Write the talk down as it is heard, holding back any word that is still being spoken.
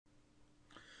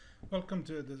Welcome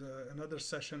to another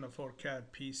session of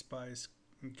OrCAD PSpice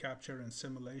Capture and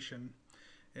Simulation.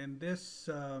 In this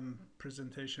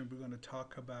presentation, we're going to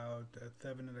talk about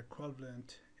Thevenin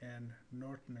Equivalent and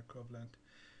Norton Equivalent.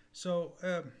 So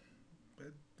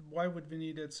why would we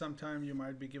need it? Sometime you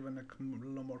might be given a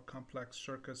little more complex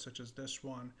circuit such as this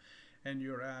one, and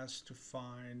you're asked to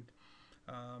find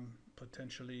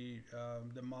potentially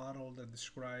the model that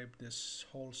described this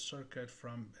whole circuit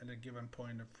from at a given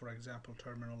point of, for example,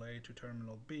 terminal A to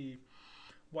terminal B.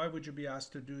 Why would you be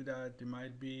asked to do that? It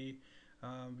might be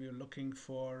we're looking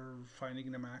for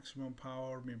finding the maximum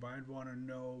power. We might want to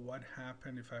know what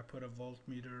happened if I put a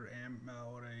voltmeter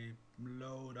or a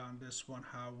load on this one.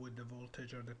 How would the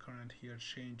voltage or the current here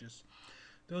changes?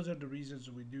 Those are the reasons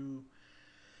we do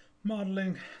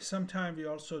modeling. Sometimes we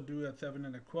also do a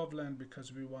Thevenin equivalent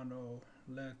because we want to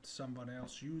let someone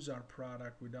else use our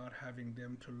product without having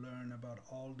them to learn about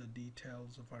all the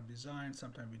details of our design.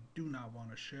 Sometimes we do not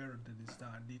want to share the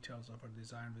details of our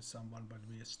design with someone, but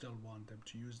we still want them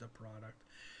to use the product.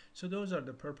 So those are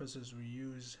the purposes we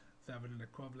use Thevenin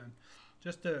equivalent.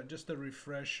 Just a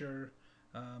refresher,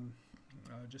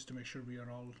 just to make sure we are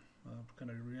all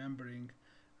kind of remembering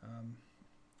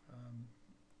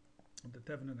the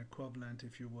Thevenin equivalent,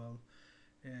 if you will.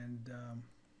 And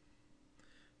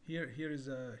here is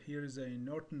a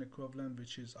Norton equivalent,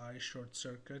 which is I short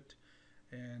circuit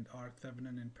and arc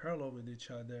Thevenin in parallel with each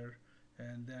other.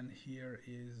 And then here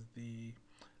is the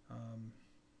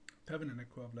Thevenin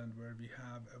equivalent, where we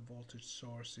have a voltage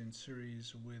source in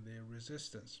series with a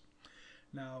resistance.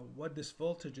 Now, what this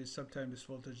voltage is, sometimes this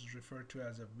voltage is referred to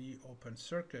as a V open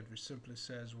circuit, which simply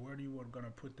says where you are going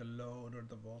to put the load or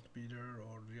the voltmeter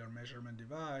or your measurement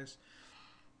device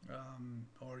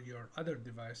or your other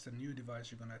device, the new device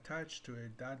you're going to attach to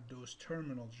it, that those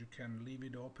terminals you can leave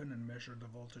it open and measure the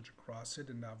voltage across it,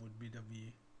 and that would be the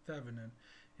V Thevenin.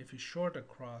 If you short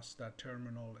across that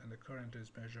terminal and the current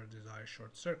is measured, is I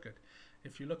short circuit.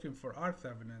 If you're looking for R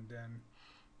Thevenin, then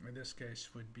in this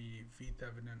case would be V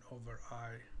Thevenin over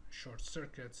I short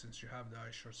circuit. Since you have the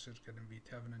I short circuit and V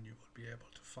Thevenin, you will be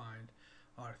able to find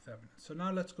R Thevenin. So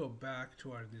now let's go back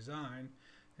to our design.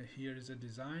 Here is a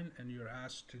design, and you're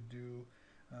asked to do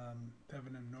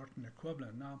Thevenin Norton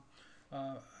equivalent. Now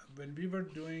when we were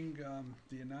doing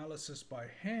the analysis by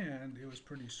hand, it was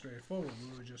pretty straightforward. We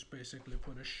would just basically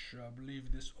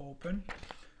leave this open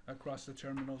across the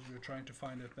terminals. We're trying to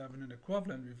find a Thevenin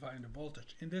equivalent. We find a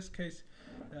voltage. In this case,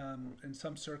 in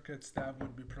some circuits that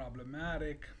would be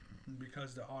problematic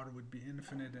because the R would be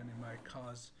infinite and it might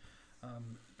cause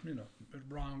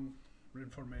wrong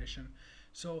information.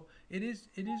 So it is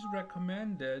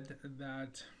recommended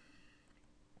that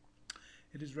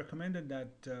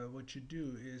what you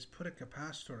do is put a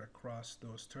capacitor across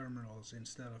those terminals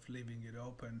instead of leaving it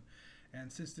open.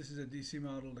 And since this is a DC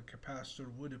model, the capacitor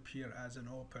would appear as an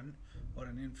open or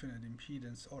an infinite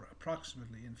impedance, or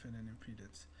approximately infinite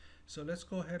impedance. So let's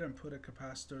go ahead and put a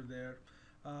capacitor there.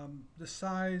 The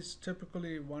size,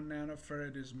 typically 1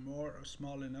 nanofarad, is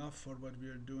small enough for what we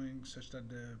are doing, such that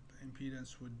the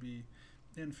impedance would be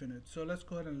infinite. So let's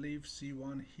go ahead and leave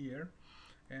C1 here,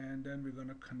 and then we're going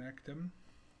to connect them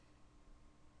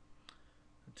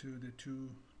to the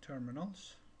two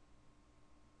terminals.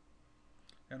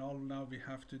 And all now we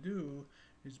have to do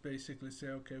is basically say,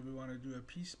 okay, we want to do a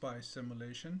PSpice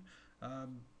simulation.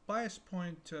 Bias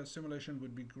point simulation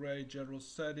would be great. General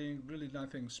setting, really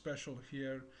nothing special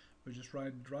here. We just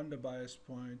run the bias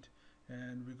point,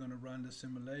 and we're going to run the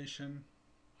simulation.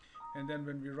 And then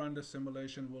when we run the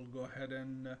simulation, we'll go ahead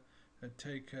and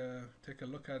take a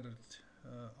look at it.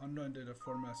 Unknown data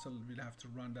format, so we'll have to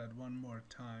run that one more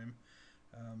time.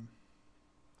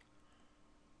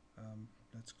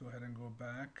 Let's go ahead and go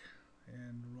back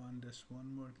and run this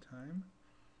one more time.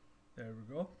 There we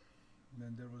go. And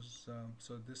then there was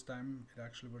so this time it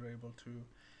actually we're able to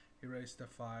erase the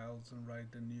files and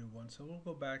write the new one. So we'll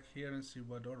go back here and see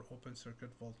what our open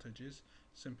circuit voltage is,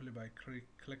 simply by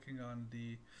clicking on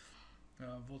the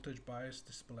voltage bias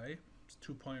display. It's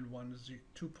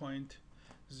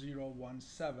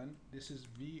 2.017. This is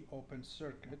V open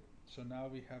circuit. So now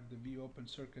we have the V open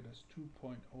circuit as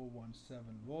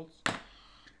 2.017 volts.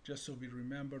 Just so we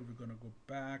remember, we're going to go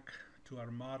back to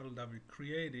our model that we're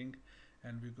creating,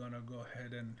 and we're going to go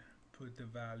ahead and put the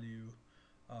value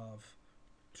of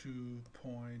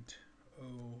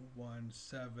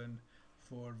 2.017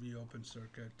 for V open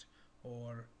circuit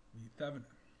or V Thevenin.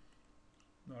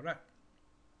 All right.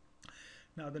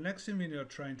 Now the next thing we are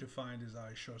trying to find is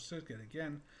I short circuit.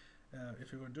 Again,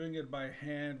 if we were doing it by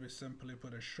hand, we simply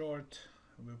put a short.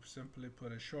 We simply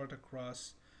put a short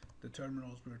across the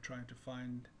terminals. We're trying to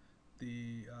find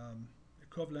the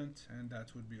equivalent, and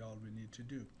that would be all we need to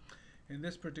do. In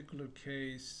this particular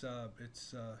case,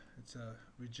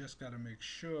 we just got to make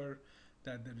sure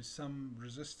that there is some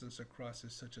resistance across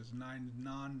it, such as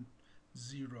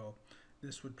non-zero.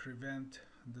 This would prevent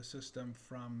the system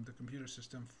from the computer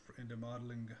system in the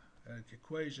modeling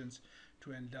equations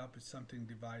to end up with something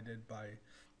divided by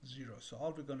 0. So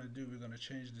all we're going to do, we're going to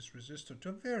change this resistor to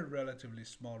a very relatively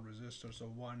small resistor, so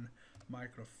 1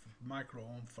 micro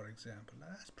ohm, for example. Now,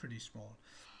 that's pretty small.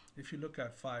 If you look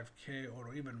at 5K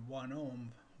or even 1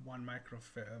 ohm, 1 micro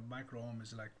ohm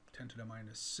is like 10 to the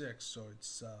minus 6, so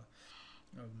it's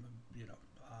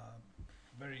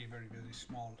very, very, very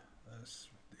small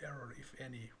error, if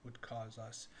any, would cause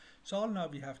us. So all now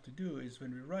we have to do is,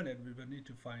 when we run it, we will need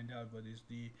to find out what is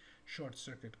the short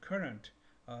circuit current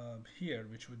here,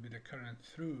 which would be the current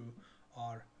through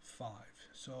R5.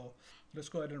 So let's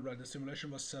go ahead and run. The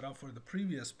simulation was set up for the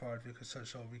previous part, because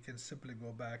so we can simply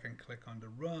go back and click on the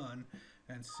run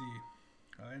and see,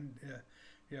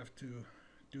 you have to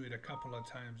do it a couple of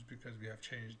times because we have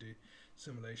changed the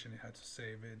simulation. You had to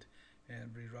save it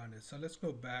and rerun it. So let's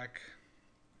go back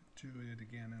to it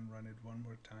again and run it one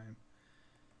more time.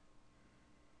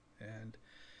 And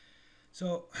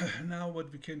so now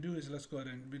what we can do is, let's go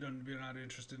ahead and we're not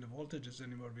interested in the voltages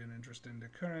anymore, we're interested in the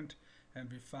current, and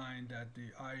we find that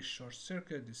the I short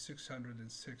circuit is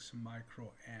 606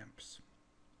 microamps.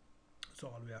 So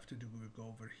all we have to do, we go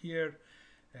over here,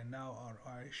 and now our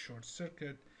I short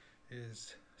circuit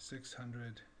is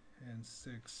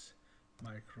 606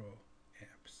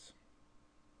 microamps.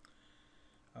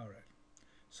 All right.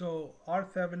 So R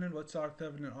Thevenin, what's R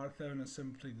Thevenin? R Thevenin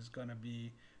simply is going to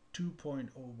be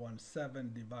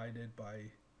 2.017 divided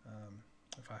by,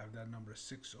 if I have that number,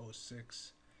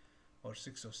 606 or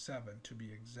 607 to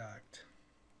be exact.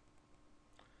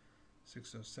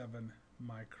 607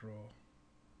 microamp.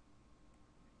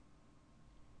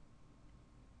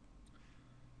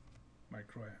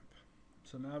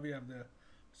 So now we have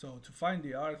so to find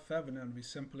the R Thevenin, we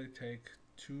simply take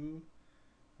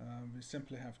we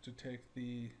simply have to take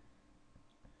the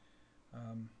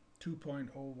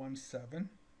 2.017.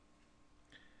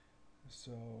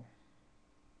 So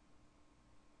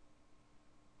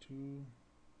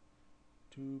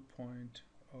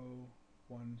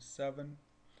 2.017,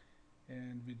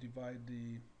 and we divide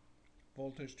the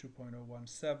voltage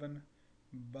 2.017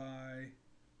 by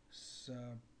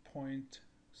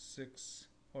 0.6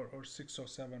 or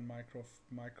 607 micro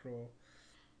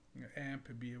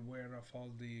amp. Be aware of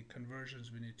all the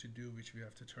conversions we need to do, which we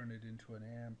have to turn it into an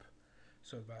amp.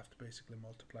 So we have to basically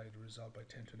multiply the result by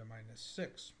 10 to the minus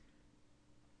 6.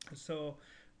 So,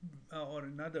 or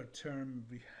another term,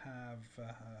 we have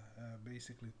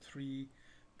basically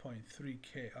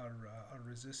 3.3K, our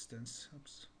resistance.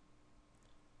 Oops.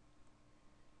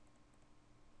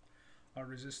 Our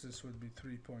resistance would be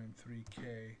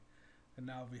 3.3K, and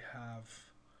now we have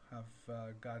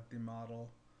got the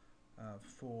model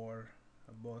for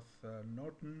both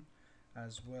Norton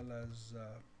as well as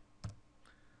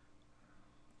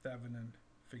Thevenin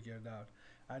figured out.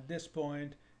 At this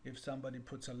point, if somebody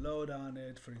puts a load on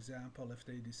it, for example, if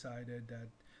they decided that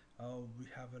we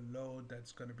have a load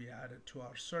that's going to be added to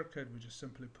our circuit, we just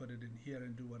simply put it in here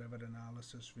and do whatever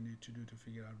analysis we need to do to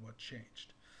figure out what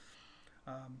changed.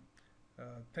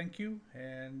 Thank you,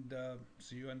 and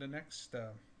see you in the next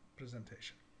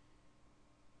presentation.